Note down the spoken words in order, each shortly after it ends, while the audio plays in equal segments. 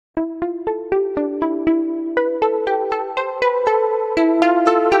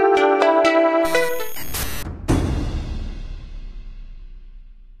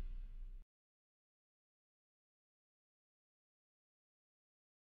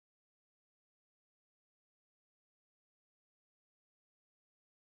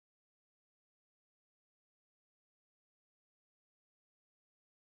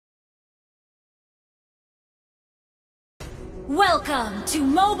Welcome to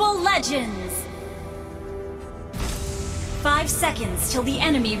Mobile Legends! 5 seconds till the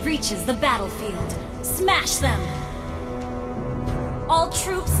enemy reaches the battlefield. Smash them! All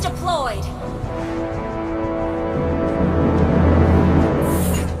troops deployed!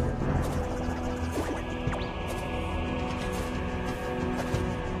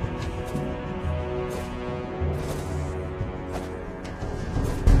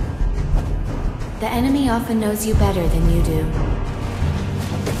 The enemy often knows you better than you do.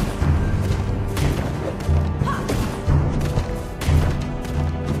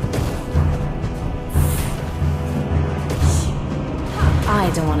 I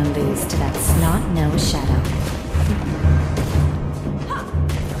don't want to lose to that snot-nosed shadow.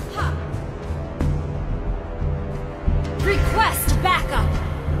 Request backup!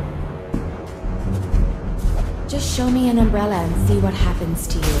 Just show me an umbrella and see what happens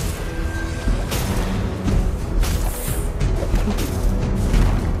to you.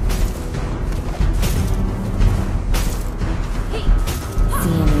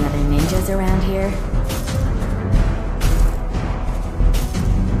 Around here.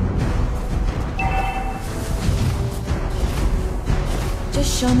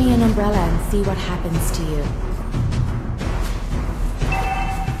 Just show me an umbrella and see what happens to you.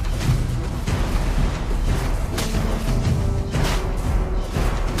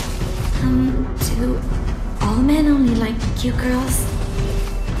 Do all men only like cute girls?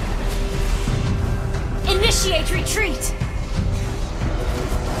 Initiate retreat!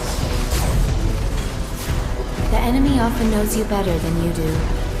 The enemy often knows you better than you do.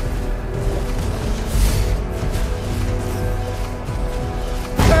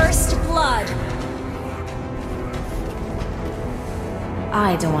 First blood!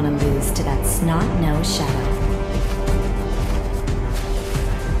 I don't want to lose to that snot-nosed shadow.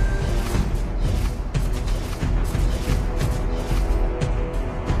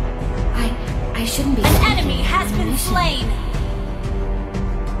 I shouldn't be. An enemy has been slain!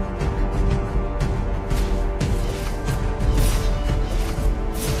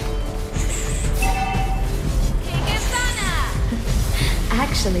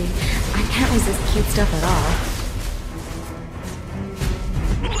 Actually, I can't resist cute stuff at all.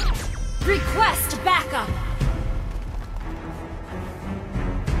 Request backup!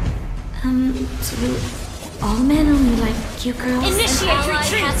 Do all men only like cute girls? Initiate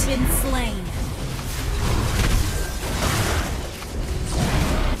retreat! Has been slain.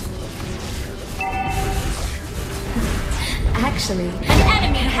 Actually, an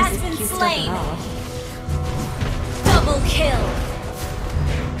enemy has been slain. Double kill!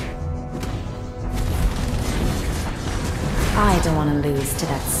 I don't want to lose to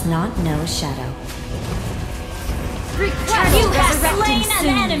that snot-nosed shadow. Request you have slain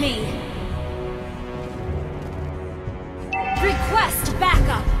an enemy! Request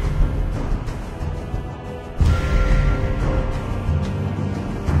backup!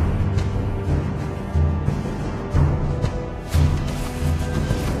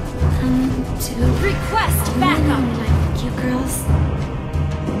 Request backup! Like cute girls?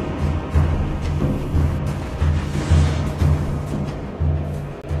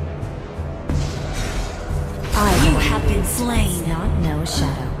 You have been slain. Snot-nosed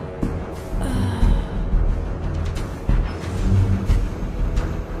shadow.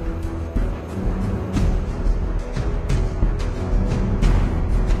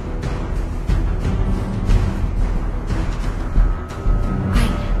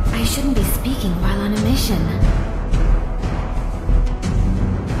 I shouldn't be speaking while on a mission.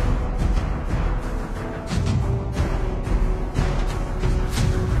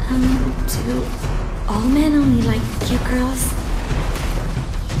 Do all men only like cute girls?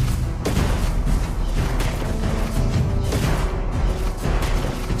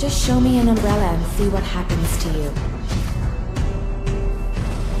 Just show me an umbrella and see what happens to you.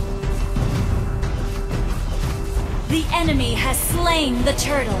 The enemy has slain the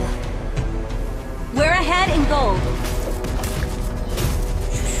turtle. We're ahead in gold.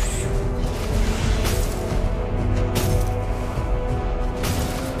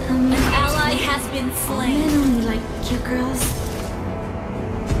 An ally has been slain. Men only like cute girls.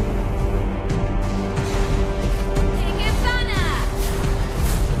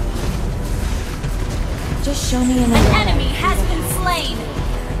 Just show me an umbrella. An enemy has been slain.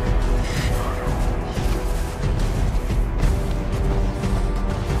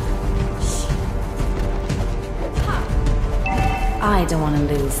 I don't want to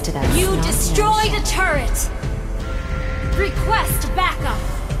lose to that. You destroyed a turret. Request backup.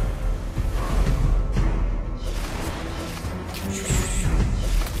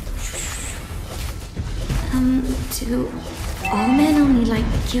 Do all men only like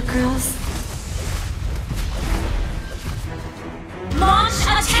cute girls? Launch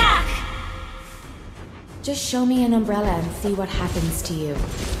attack! Just show me an umbrella and see what happens to you.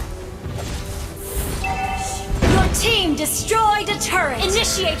 Your team destroyed a turret!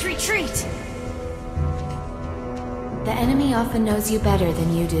 Initiate retreat! The enemy often knows you better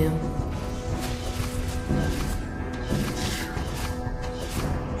than you do.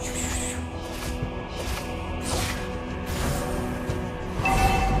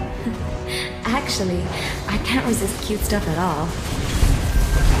 Actually, I can't resist cute stuff at all.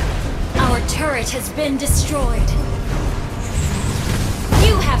 Our turret has been destroyed.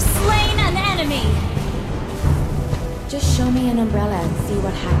 You have slain an enemy! Just show me an umbrella and see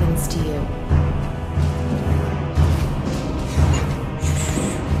what happens to you.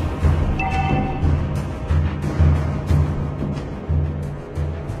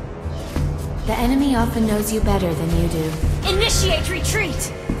 The enemy often knows you better than you do. Initiate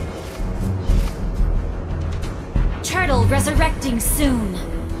retreat! Turtle resurrecting soon.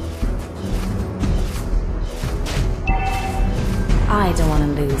 I don't want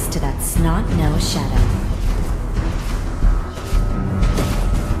to lose to that snot-nosed shadow.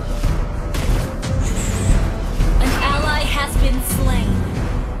 An ally has been slain.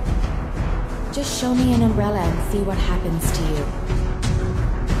 Just show me an umbrella and see what happens to you.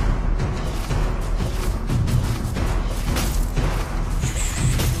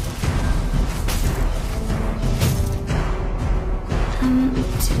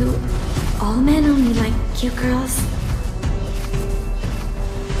 Do all men only like cute girls?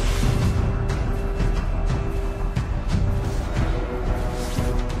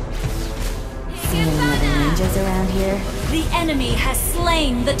 See any other ninjas around here? The enemy has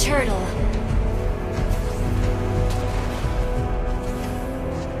slain the turtle.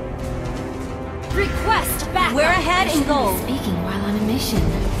 Request back. We're ahead in gold. Speaking while on a mission.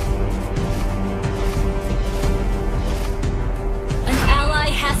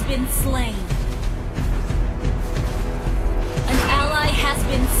 Has been slain. An ally has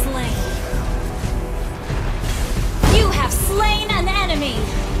been slain. You have slain an enemy.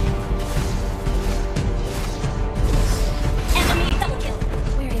 Enemy double kill.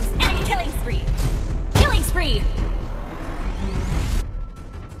 Where is enemy killing spree? Killing spree.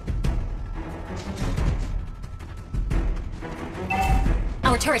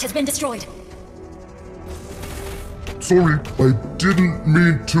 Our turret has been destroyed. Sorry, I didn't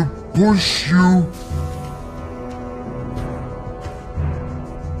mean to push you.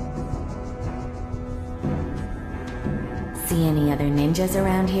 See any other ninjas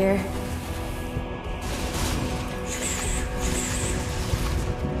around here?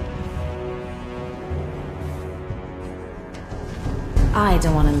 I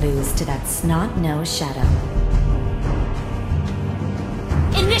don't want to lose to that snot-nosed shadow.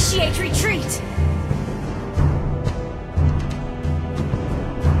 Initiate retreat!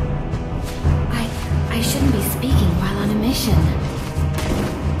 I shouldn't be speaking while on a mission.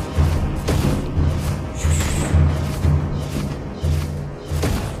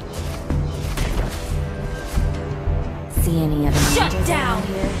 See any other Shut ninjas down! around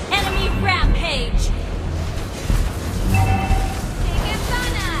here? Enemy rampage!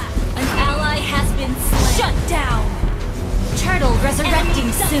 An ally has been slain. Shut down! Turtle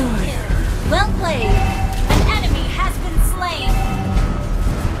resurrecting soon. Well played. An enemy has been slain.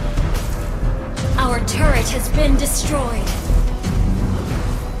 Our turret has been destroyed.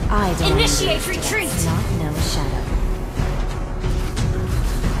 I don't Initiate retreat! Snot-nosed shadow.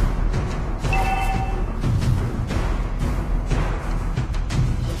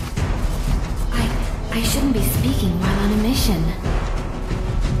 I shouldn't be speaking while on a mission.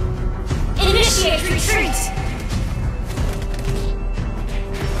 Initiate retreat!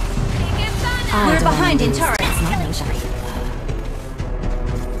 We're behind in turret. Snot-nosed shadow.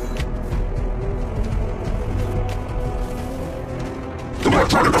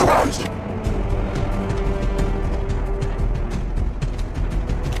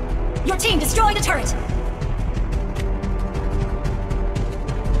 Your team destroyed a turret!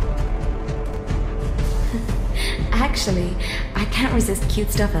 Actually, I can't resist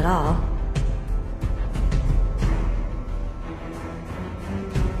cute stuff at all.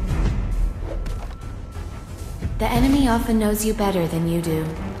 The enemy often knows you better than you do.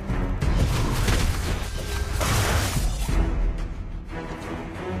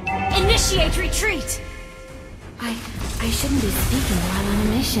 Initiate retreat! I shouldn't be speaking while on a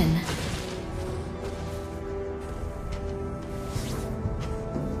mission.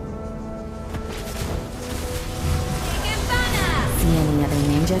 See any other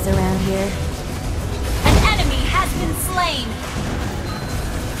ninjas around here? An enemy has been slain! slain!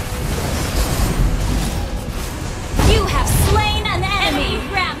 You have slain an enemy!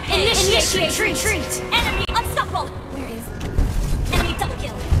 Rampage! Initiate retreat! Enemy unstoppable! Where is... Enemy double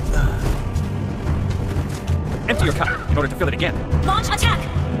kill! Empty your cup in order to fill it again. Launch attack!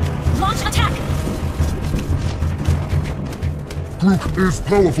 Launch attack! Brooke is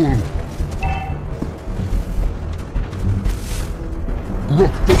powerful.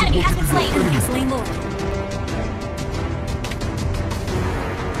 Rock doesn't Enemy has want been to be slain! your enemy. Slain Lord!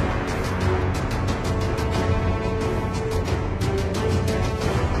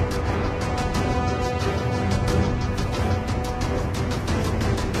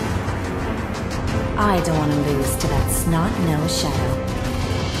 I don't want to lose to that snot-nosed shadow.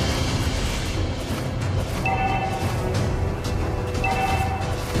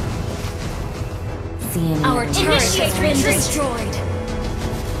 Seeing Our you. turret has been destroyed!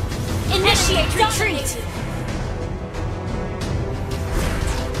 Initiate retreat!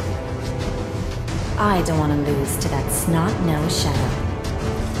 I don't want to lose to that snot-nosed shadow.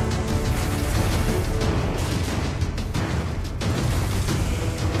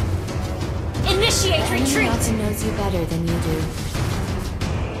 Initiate The enemy retreat! often knows you better than you do.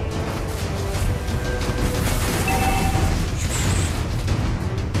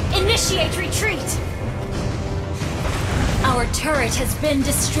 Initiate retreat! Our turret has been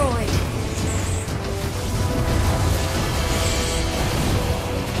destroyed.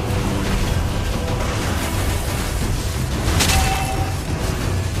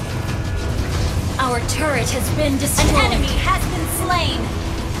 Our turret has been destroyed. An enemy has been slain.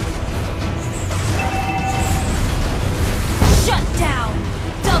 Shut down.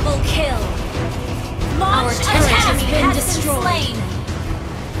 Double kill. Our turret has been destroyed.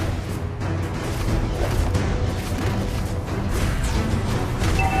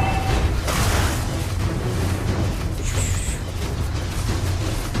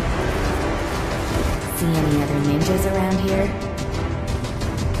 See any other ninjas around here?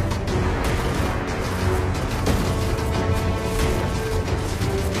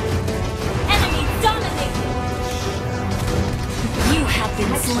 Enemy dominated. You have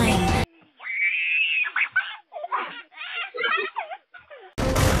been slain.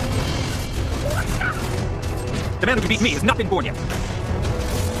 The man who can beat me has not been born yet.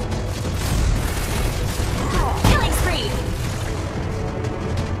 Killing spree.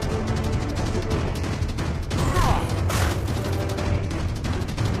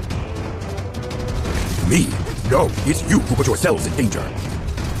 Me? No, it's you who put yourselves in danger.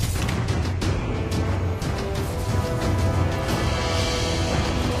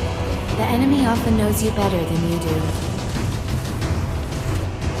 The enemy often knows you better than you do.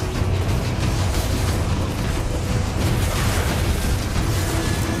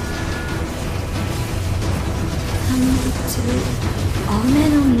 Do all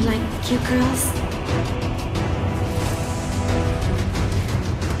men only like cute girls?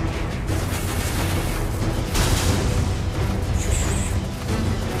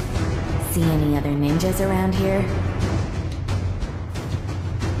 See any other ninjas around here?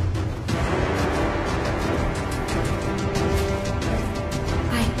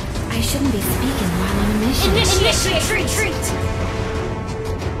 I shouldn't be speaking while on a mission. Initiate retreat.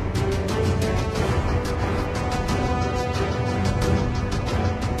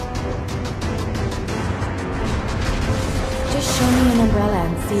 Just show me an umbrella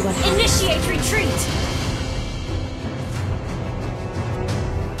and see what happens. Initiate retreat.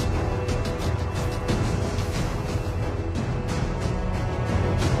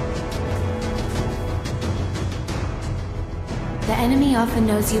 The enemy often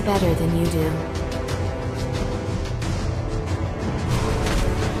knows you better than you do.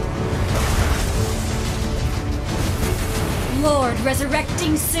 Lord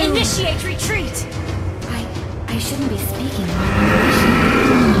resurrecting soon. Initiate retreat. I shouldn't be speaking while on a mission.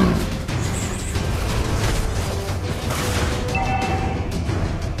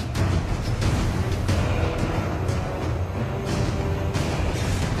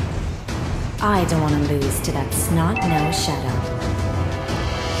 I don't want to lose to that snot-nosed shadow.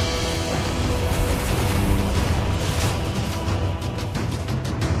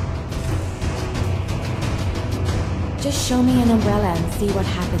 Just show me an umbrella and see what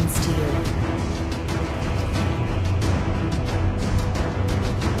happens to you.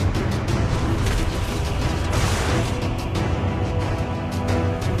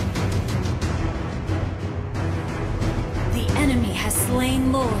 The enemy has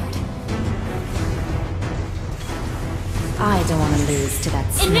slain Lord. I don't want to lose to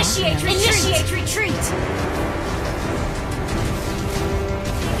that snot-nosed Initiate retreat.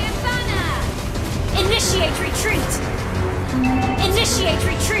 Initiate retreat. Initiate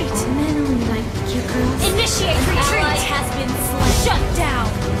retreat! Men only like cute girls. Initiate retreat! Ally has been slain. Shut down!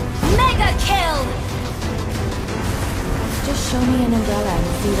 Mega kill! Just show me an umbrella and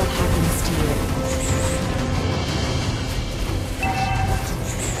see what happens to you.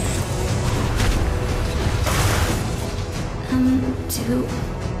 Do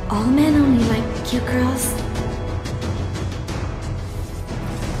all men only like cute girls?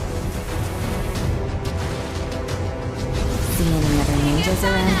 See any other ninjas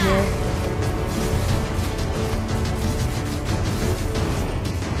around here?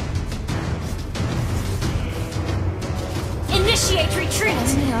 Initiate retreat! The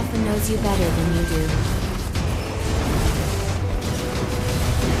enemy often knows you better than you do.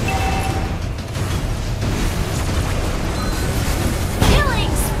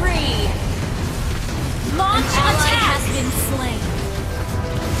 Killing spree! Launch attack! Has been slain.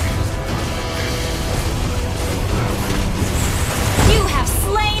 You have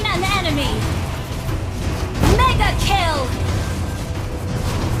slain an enemy! Mega kill!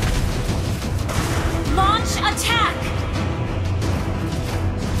 Launch attack!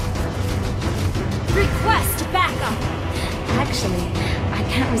 Request backup! Actually, I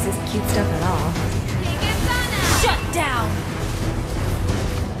can't resist cute stuff at all. Shut down!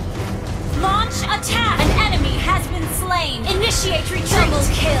 Launch attack! An enemy has been slain! Initiate retreat! Double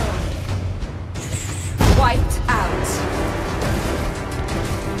kill! Wiped out!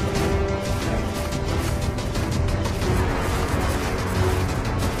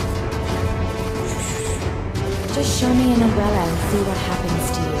 Just show me an umbrella and see what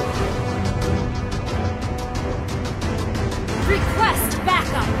happens to you. Request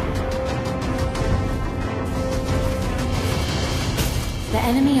backup! The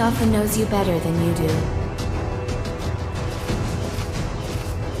enemy often knows you better than you do.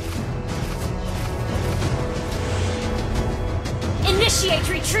 Initiate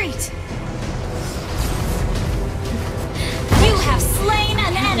retreat! You have slain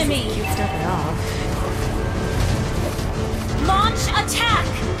an enemy! Cute stuff at all. Launch attack!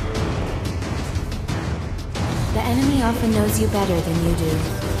 The enemy often knows you better than you do.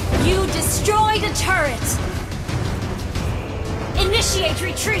 You destroyed a turret! Initiate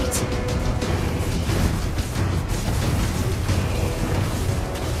retreat!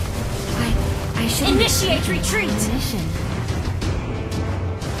 I should Initiate retreat! Mission.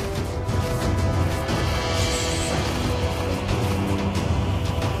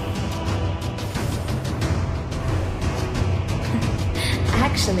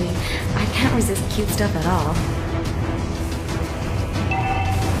 Actually, I can't resist cute stuff at all.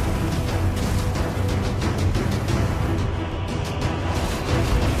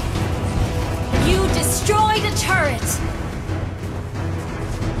 You destroyed a turret!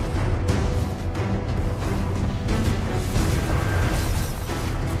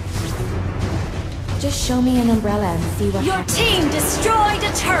 Just show me an umbrella and see what Your happens. team destroyed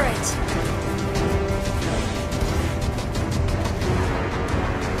a turret!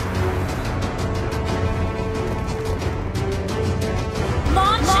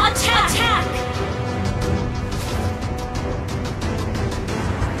 Launch attack!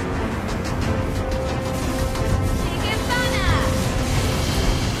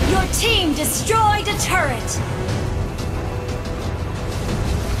 Your team destroyed a turret!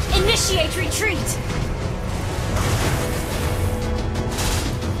 Initiate retreat!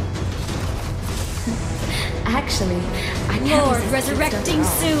 Actually, I can't Lord resist cute resurrecting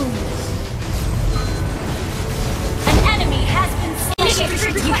stuff at all. soon! An enemy has been slain! Initiate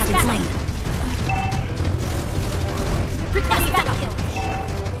retreat! You have been slain! Request backup!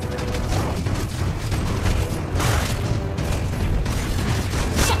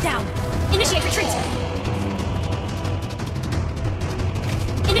 Shut down! Initiate retreat!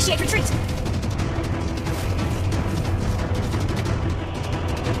 Initiate retreat!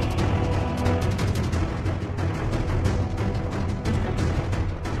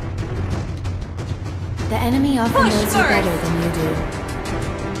 The enemy often Push knows you first. better than you do.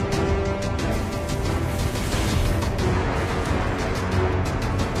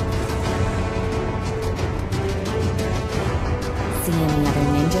 See any other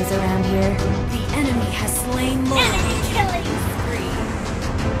ninjas around here? The enemy has slain more. Enemy killing spree!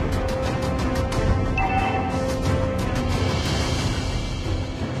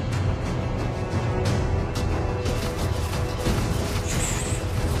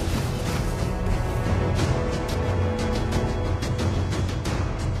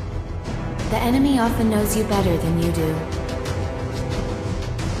 The enemy often knows you better than you do.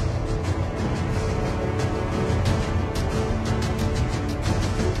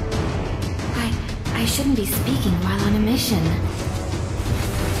 I should shouldn't be speaking while on a mission.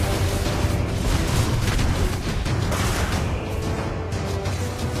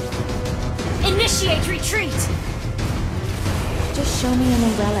 Initiate retreat! Just show me an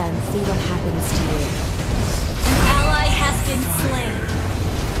umbrella and see what happens to you. An ally has been slain.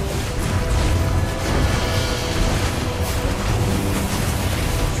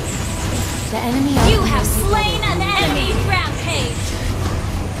 The enemy You often have knows you slain better an than enemy! Rampage!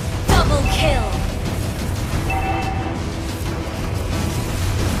 Double kill!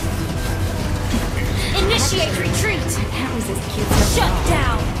 Initiate retreat! I can't resist cute stuff. Shut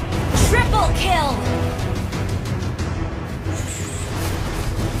down! Triple kill!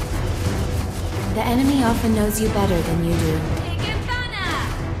 The enemy often knows you better than you do.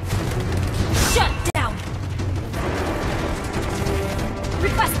 Shut down!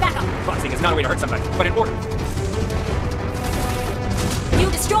 Request backup! Boxing is not a way to hurt somebody, but in order. You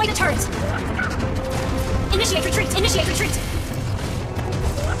destroy the turret! Initiate retreat! Initiate retreat!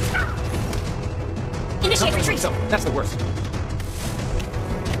 Initiate retreat! So, that's the worst.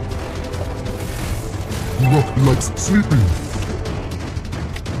 Rock likes sleeping.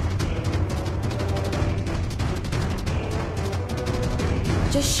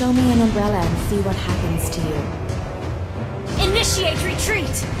 Just show me an umbrella and see what happens to you. Initiate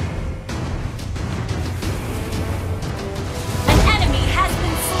retreat! An enemy has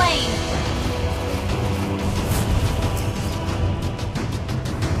been slain!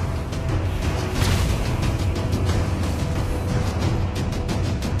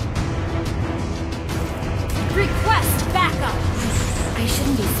 Request backup! I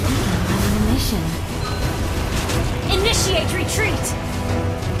shouldn't be speaking while on a mission. Initiate retreat!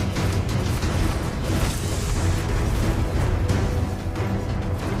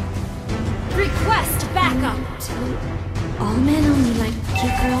 Request backup! Do all men only like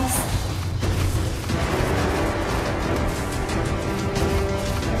cute girls?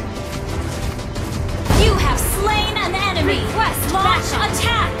 You have slain an enemy! Request launch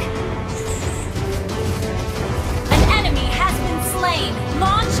attack! An enemy has been slain!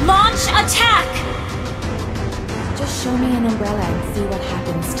 Launch attack! Just show me an umbrella and see what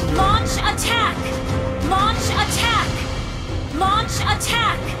happens to you. Launch attack! Launch attack! Launch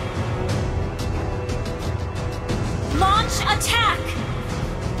attack! Launch attack!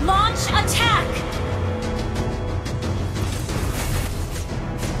 Launch attack!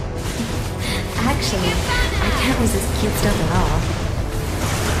 Actually, I can't resist cute stuff at all.